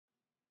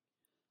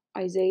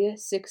Isaiah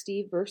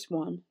 60, verse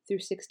 1 through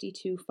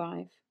 62,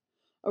 5.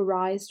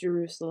 Arise,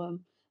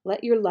 Jerusalem,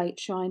 let your light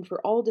shine for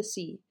all to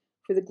see,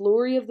 for the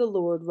glory of the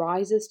Lord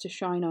rises to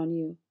shine on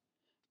you.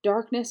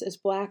 Darkness as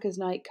black as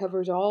night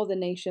covers all the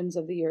nations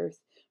of the earth,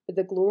 but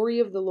the glory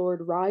of the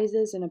Lord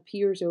rises and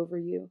appears over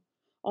you.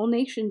 All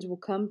nations will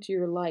come to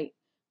your light.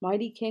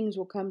 Mighty kings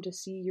will come to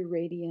see your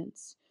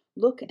radiance.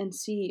 Look and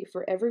see,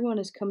 for everyone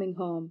is coming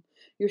home.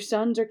 Your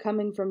sons are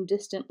coming from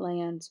distant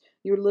lands.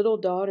 Your little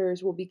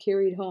daughters will be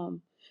carried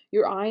home.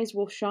 Your eyes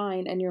will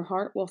shine and your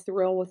heart will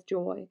thrill with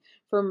joy,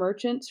 for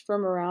merchants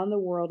from around the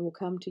world will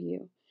come to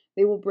you.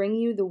 They will bring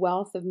you the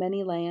wealth of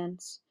many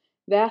lands.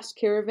 Vast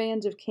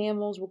caravans of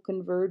camels will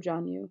converge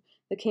on you,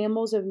 the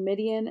camels of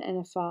Midian and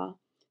Ephah.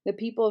 The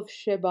people of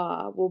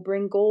Sheba will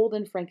bring gold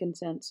and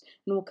frankincense,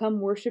 and will come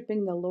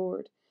worshiping the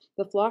Lord.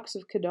 The flocks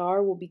of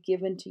Kedar will be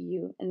given to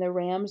you, and the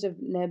rams of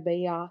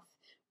Nebaioth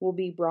will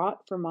be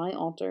brought for my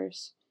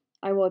altars.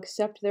 I will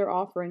accept their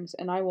offerings,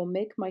 and I will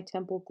make my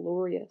temple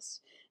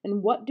glorious.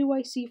 And what do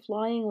I see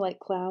flying like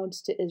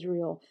clouds to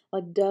Israel,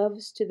 like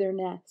doves to their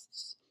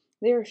nests?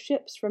 They are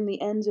ships from the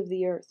ends of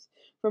the earth,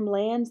 from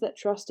lands that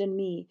trust in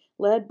me,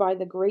 led by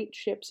the great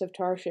ships of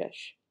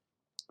Tarshish.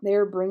 They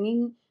are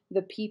bringing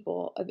the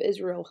people of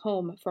Israel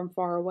home from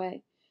far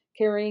away,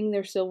 carrying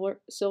their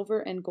silver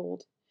and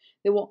gold.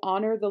 They will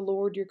honor the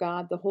Lord your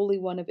God, the Holy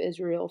One of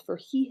Israel, for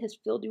he has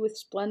filled you with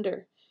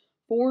splendor.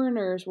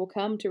 Foreigners will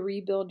come to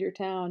rebuild your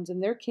towns,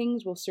 and their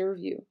kings will serve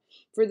you.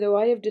 For though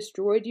I have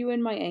destroyed you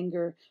in my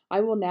anger,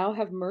 I will now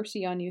have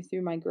mercy on you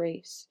through my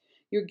grace.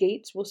 Your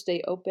gates will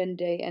stay open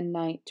day and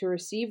night to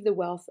receive the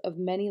wealth of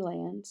many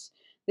lands.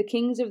 The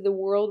kings of the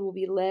world will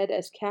be led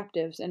as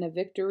captives in a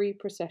victory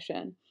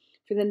procession,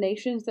 for the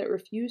nations that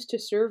refuse to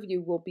serve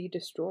you will be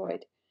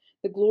destroyed.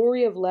 The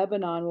glory of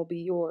Lebanon will be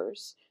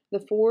yours,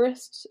 the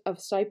forests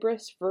of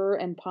cypress, fir,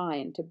 and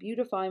pine, to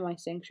beautify my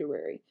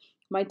sanctuary.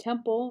 My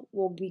temple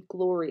will be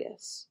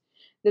glorious.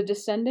 The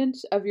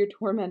descendants of your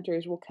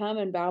tormentors will come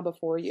and bow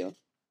before you.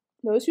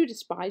 Those who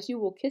despise you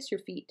will kiss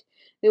your feet.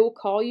 They will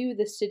call you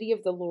the city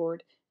of the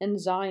Lord, and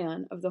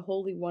Zion of the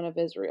Holy One of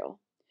Israel.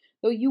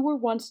 Though you were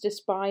once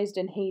despised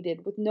and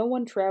hated, with no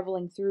one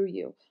traveling through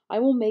you, I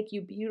will make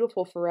you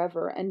beautiful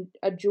forever, and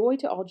a joy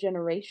to all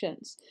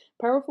generations.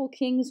 Powerful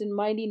kings and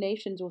mighty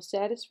nations will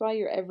satisfy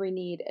your every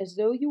need, as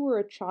though you were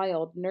a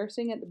child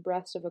nursing at the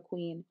breast of a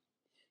queen.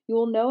 You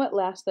will know at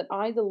last that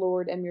I, the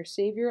Lord, am your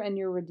Savior and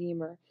your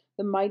Redeemer,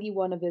 the mighty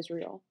one of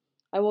Israel.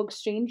 I will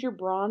exchange your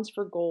bronze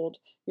for gold,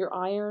 your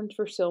iron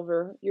for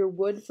silver, your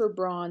wood for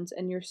bronze,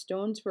 and your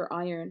stones for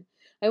iron.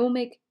 I will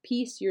make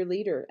peace your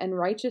leader, and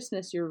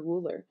righteousness your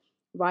ruler.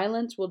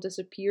 Violence will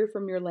disappear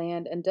from your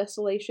land, and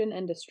desolation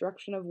and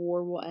destruction of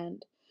war will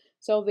end.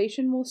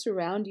 Salvation will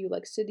surround you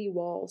like city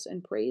walls,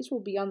 and praise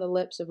will be on the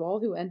lips of all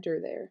who enter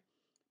there.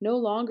 No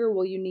longer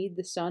will you need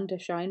the sun to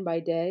shine by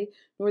day,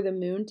 nor the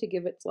moon to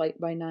give its light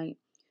by night.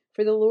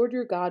 For the Lord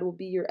your God will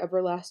be your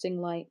everlasting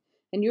light,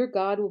 and your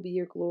God will be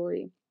your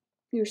glory.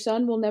 Your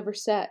sun will never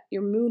set,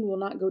 your moon will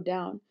not go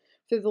down.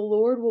 For the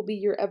Lord will be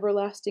your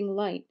everlasting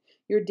light.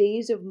 Your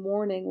days of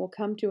mourning will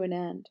come to an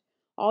end.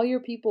 All your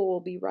people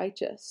will be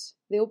righteous.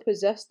 They will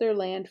possess their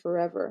land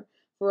forever,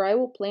 for I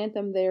will plant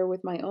them there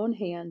with my own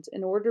hands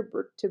in order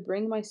to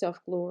bring myself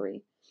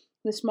glory.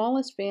 The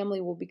smallest family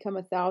will become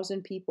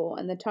 1,000 people,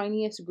 and the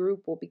tiniest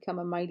group will become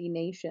a mighty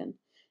nation.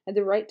 At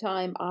the right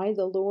time, I,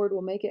 the Lord,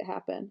 will make it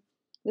happen.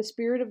 The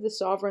Spirit of the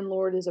Sovereign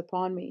Lord is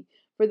upon me,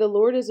 for the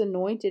Lord has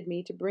anointed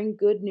me to bring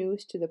good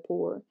news to the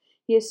poor.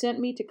 He has sent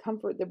me to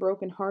comfort the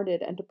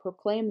brokenhearted and to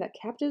proclaim that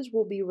captives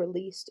will be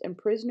released and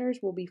prisoners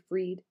will be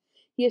freed.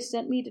 He has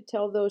sent me to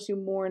tell those who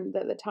mourn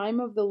that the time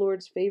of the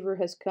Lord's favor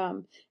has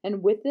come,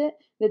 and with it,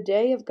 the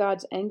day of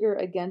God's anger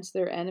against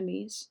their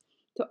enemies.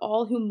 To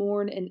all who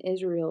mourn in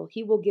Israel,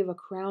 he will give a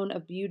crown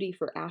of beauty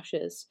for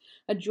ashes,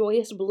 a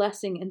joyous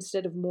blessing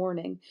instead of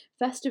mourning,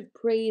 festive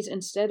praise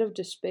instead of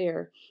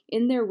despair.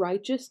 In their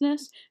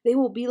righteousness, they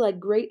will be like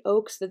great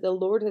oaks that the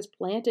Lord has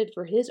planted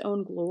for his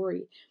own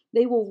glory.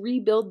 They will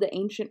rebuild the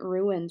ancient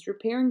ruins,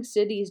 repairing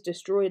cities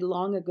destroyed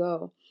long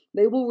ago.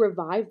 They will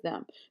revive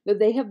them, though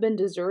they have been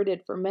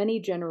deserted for many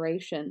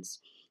generations.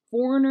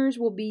 Foreigners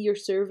will be your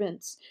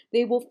servants.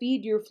 They will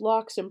feed your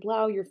flocks and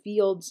plow your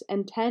fields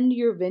and tend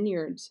your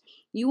vineyards.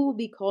 You will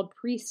be called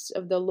priests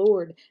of the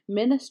Lord,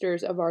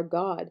 ministers of our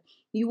God.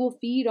 You will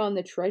feed on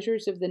the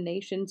treasures of the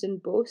nations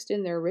and boast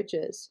in their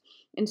riches.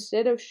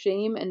 Instead of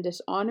shame and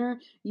dishonor,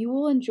 you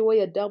will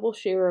enjoy a double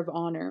share of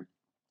honor,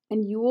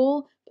 and you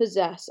will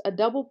possess a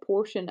double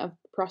portion of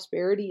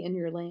prosperity in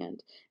your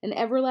land. An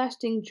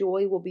everlasting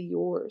joy will be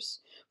yours.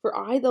 For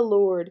I, the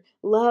Lord,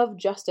 love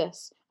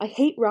justice. I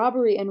hate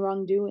robbery and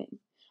wrongdoing.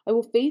 I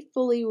will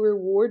faithfully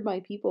reward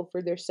my people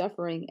for their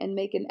suffering and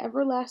make an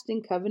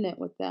everlasting covenant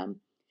with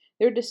them.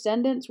 Their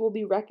descendants will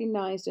be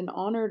recognized and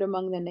honored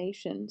among the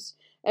nations.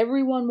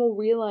 Everyone will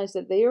realize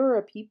that they are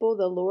a people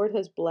the Lord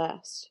has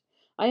blessed.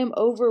 I am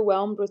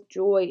overwhelmed with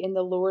joy in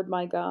the Lord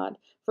my God,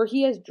 For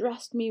he has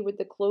dressed me with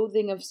the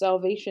clothing of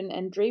salvation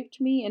and draped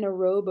me in a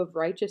robe of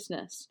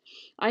righteousness.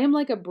 I am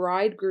like a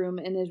bridegroom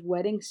in his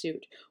wedding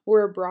suit,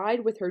 or a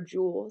bride with her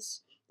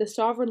jewels. The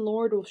sovereign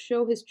Lord will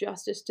show his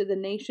justice to the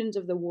nations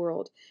of the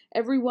world.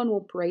 Everyone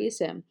will praise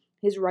him.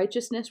 His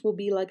righteousness will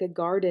be like a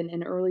garden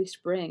in early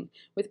spring,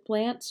 with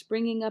plants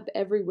springing up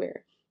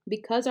everywhere.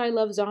 Because I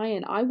love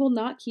Zion, I will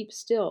not keep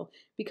still.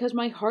 Because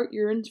my heart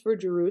yearns for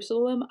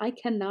Jerusalem, I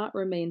cannot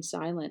remain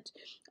silent.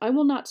 I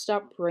will not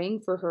stop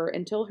praying for her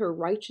until her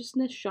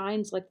righteousness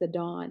shines like the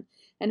dawn,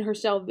 and her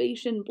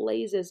salvation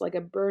blazes like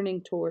a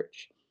burning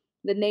torch.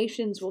 The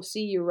nations will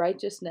see your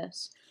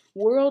righteousness.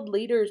 World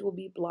leaders will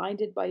be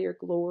blinded by your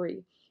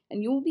glory,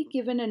 and you will be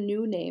given a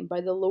new name by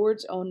the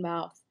Lord's own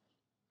mouth.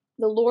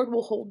 The Lord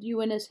will hold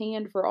you in his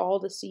hand for all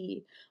to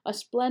see, a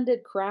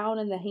splendid crown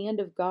in the hand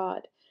of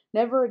God.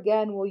 Never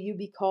again will you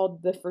be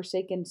called the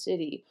forsaken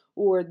city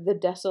or the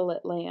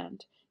desolate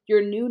land.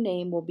 Your new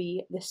name will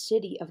be the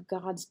city of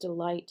God's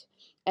delight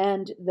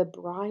and the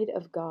bride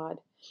of God.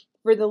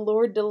 For the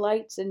Lord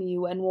delights in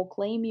you and will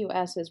claim you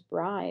as his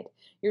bride.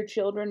 Your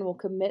children will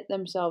commit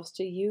themselves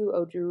to you,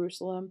 O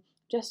Jerusalem,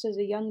 just as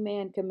a young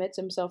man commits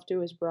himself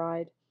to his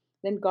bride.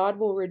 Then God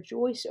will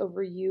rejoice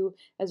over you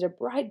as a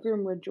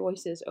bridegroom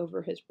rejoices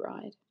over his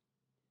bride.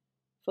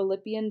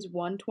 Philippians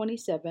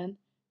 1:27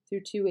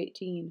 through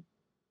 2:18.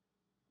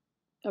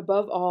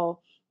 Above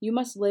all, you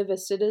must live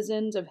as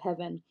citizens of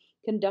heaven,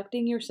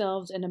 conducting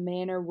yourselves in a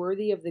manner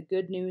worthy of the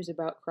good news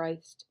about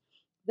Christ.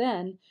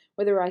 Then,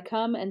 whether I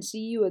come and see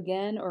you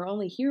again or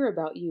only hear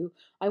about you,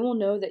 I will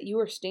know that you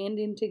are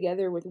standing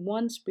together with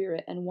one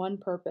spirit and one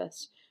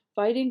purpose,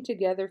 fighting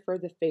together for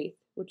the faith,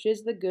 which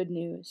is the good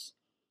news.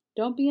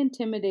 Don't be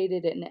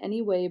intimidated in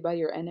any way by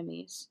your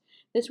enemies.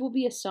 This will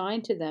be a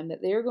sign to them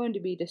that they are going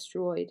to be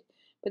destroyed,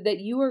 but that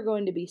you are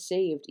going to be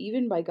saved,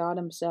 even by God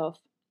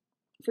himself.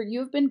 For you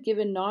have been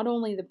given not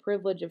only the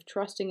privilege of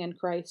trusting in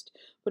Christ,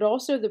 but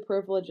also the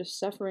privilege of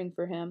suffering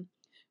for him.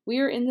 We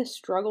are in this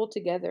struggle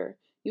together.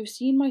 You've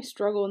seen my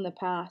struggle in the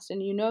past,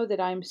 and you know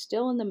that I am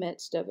still in the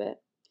midst of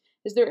it.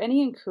 Is there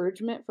any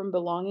encouragement from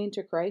belonging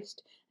to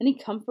Christ? Any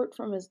comfort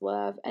from his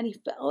love? Any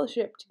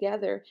fellowship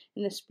together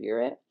in the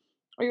Spirit?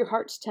 Are your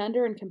hearts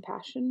tender and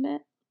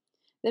compassionate?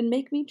 Then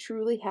make me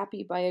truly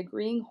happy by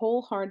agreeing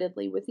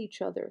wholeheartedly with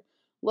each other,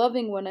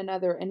 loving one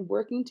another, and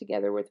working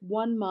together with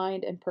one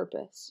mind and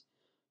purpose.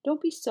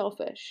 Don't be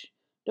selfish.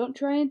 Don't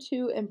try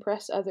to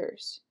impress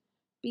others.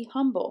 Be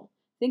humble,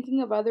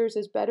 thinking of others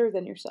as better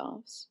than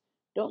yourselves.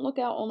 Don't look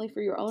out only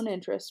for your own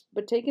interests,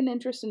 but take an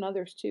interest in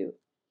others too.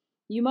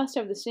 You must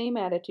have the same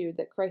attitude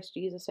that Christ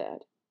Jesus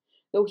had.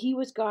 Though he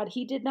was God,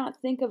 he did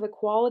not think of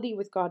equality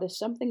with God as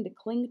something to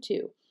cling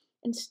to.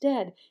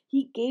 Instead,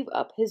 he gave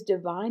up his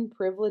divine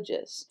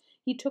privileges.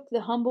 He took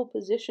the humble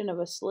position of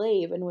a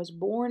slave and was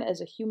born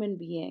as a human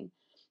being.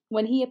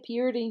 When he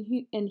appeared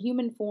in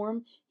human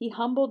form, he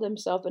humbled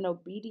himself in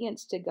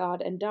obedience to God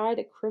and died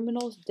a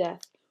criminal's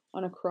death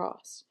on a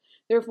cross.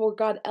 Therefore,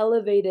 God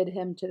elevated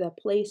him to the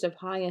place of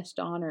highest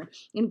honor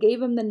and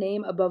gave him the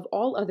name above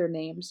all other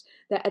names,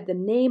 that at the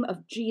name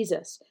of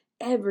Jesus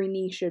every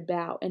knee should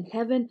bow in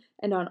heaven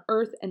and on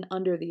earth and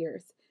under the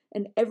earth,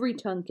 and every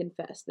tongue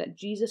confess that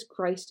Jesus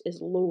Christ is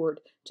Lord,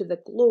 to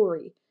the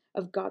glory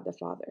of God the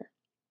Father.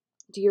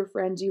 Dear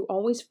friends, you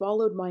always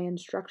followed my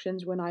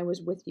instructions when I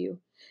was with you,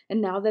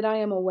 and now that I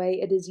am away,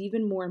 it is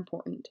even more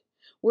important.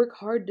 Work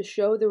hard to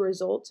show the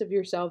results of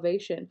your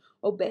salvation,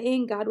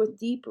 obeying God with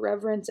deep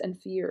reverence and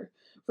fear.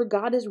 For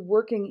God is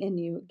working in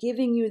you,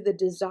 giving you the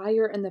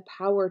desire and the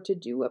power to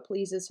do what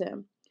pleases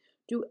him.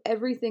 Do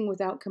everything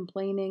without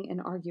complaining and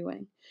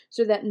arguing,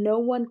 so that no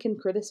one can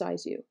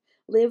criticize you.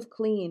 Live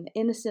clean,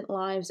 innocent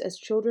lives as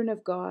children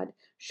of God,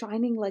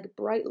 shining like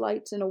bright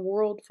lights in a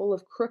world full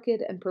of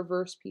crooked and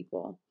perverse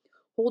people.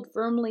 Hold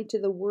firmly to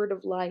the word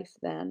of life,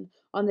 then.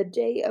 On the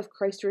day of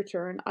Christ's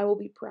return, I will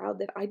be proud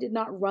that I did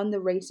not run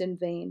the race in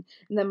vain,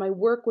 and that my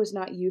work was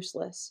not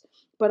useless.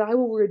 But I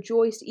will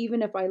rejoice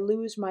even if I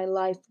lose my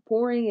life,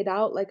 pouring it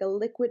out like a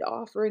liquid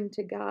offering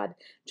to God,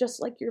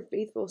 just like your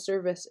faithful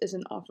service is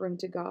an offering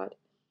to God.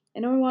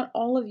 And I want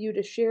all of you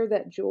to share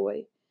that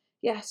joy.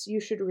 Yes, you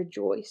should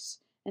rejoice,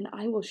 and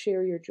I will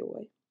share your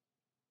joy.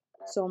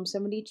 Psalm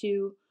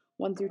 72,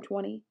 1 through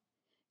 20.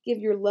 Give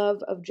your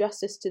love of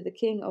justice to the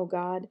king, O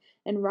God,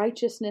 and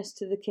righteousness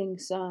to the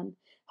king's son.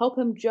 Help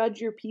him judge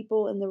your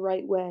people in the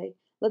right way.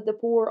 Let the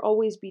poor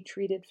always be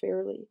treated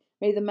fairly.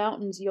 May the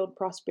mountains yield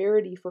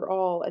prosperity for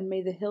all, and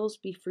may the hills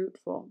be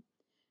fruitful.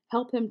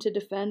 Help him to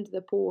defend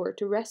the poor,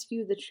 to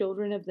rescue the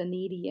children of the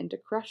needy, and to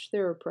crush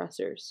their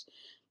oppressors.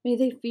 May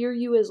they fear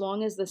you as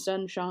long as the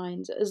sun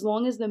shines, as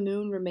long as the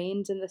moon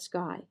remains in the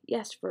sky,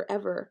 yes,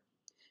 forever.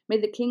 May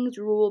the king's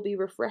rule be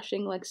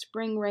refreshing like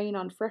spring rain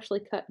on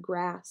freshly cut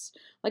grass,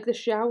 like the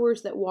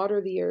showers that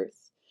water the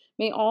earth.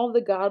 May all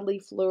the godly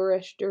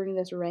flourish during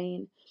this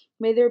reign.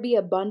 May there be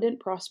abundant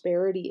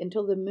prosperity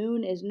until the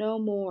moon is no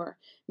more.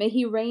 May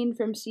he reign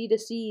from sea to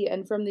sea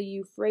and from the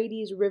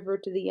Euphrates River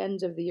to the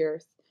ends of the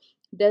earth.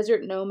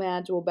 Desert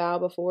nomads will bow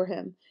before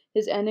him.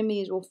 His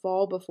enemies will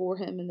fall before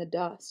him in the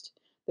dust.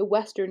 The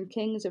western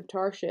kings of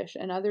Tarshish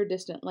and other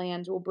distant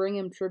lands will bring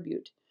him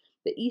tribute.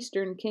 The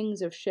eastern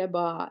kings of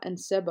Sheba and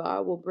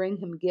Seba will bring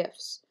him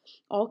gifts.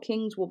 All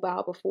kings will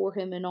bow before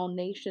him, and all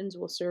nations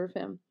will serve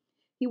him.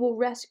 He will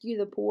rescue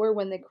the poor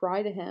when they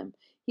cry to him.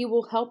 He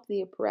will help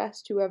the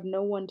oppressed who have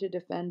no one to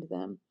defend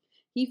them.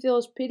 He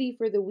feels pity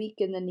for the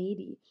weak and the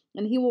needy,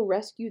 and he will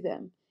rescue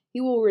them. He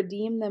will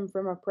redeem them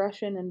from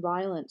oppression and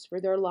violence, for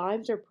their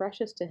lives are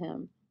precious to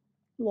him.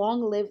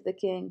 Long live the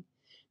king.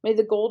 May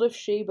the gold of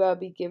Sheba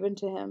be given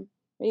to him.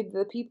 May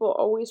the people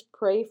always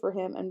pray for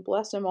him and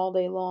bless him all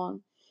day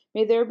long.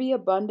 May there be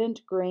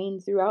abundant grain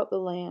throughout the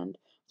land,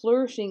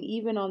 flourishing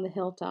even on the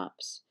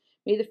hilltops.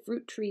 May the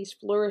fruit trees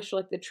flourish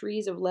like the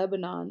trees of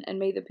Lebanon, and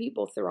may the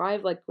people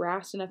thrive like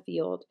grass in a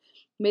field.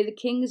 May the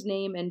king's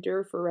name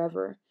endure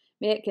forever.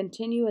 May it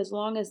continue as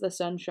long as the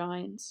sun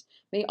shines.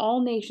 May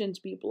all nations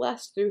be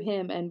blessed through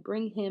him and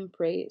bring him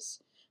praise.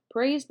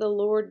 Praise the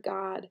Lord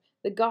God,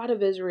 the God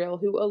of Israel,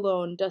 who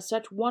alone does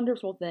such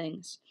wonderful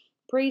things.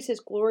 Praise his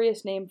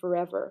glorious name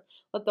forever.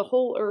 Let the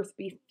whole earth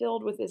be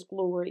filled with his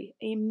glory.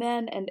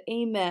 Amen and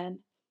amen.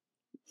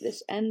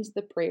 This ends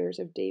the prayers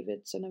of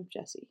David, son of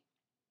Jesse.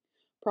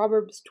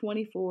 Proverbs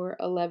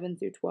 24:11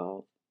 through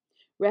 12.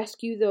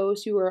 Rescue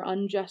those who are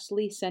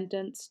unjustly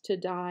sentenced to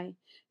die.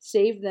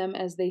 Save them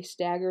as they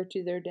stagger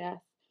to their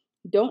death.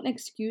 Don't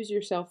excuse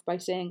yourself by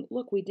saying,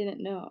 "Look, we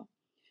didn't know."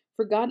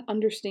 For God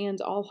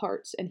understands all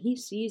hearts, and he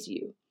sees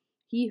you.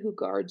 He who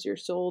guards your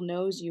soul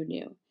knows you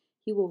knew.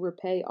 He will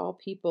repay all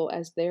people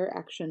as their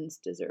actions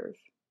deserve.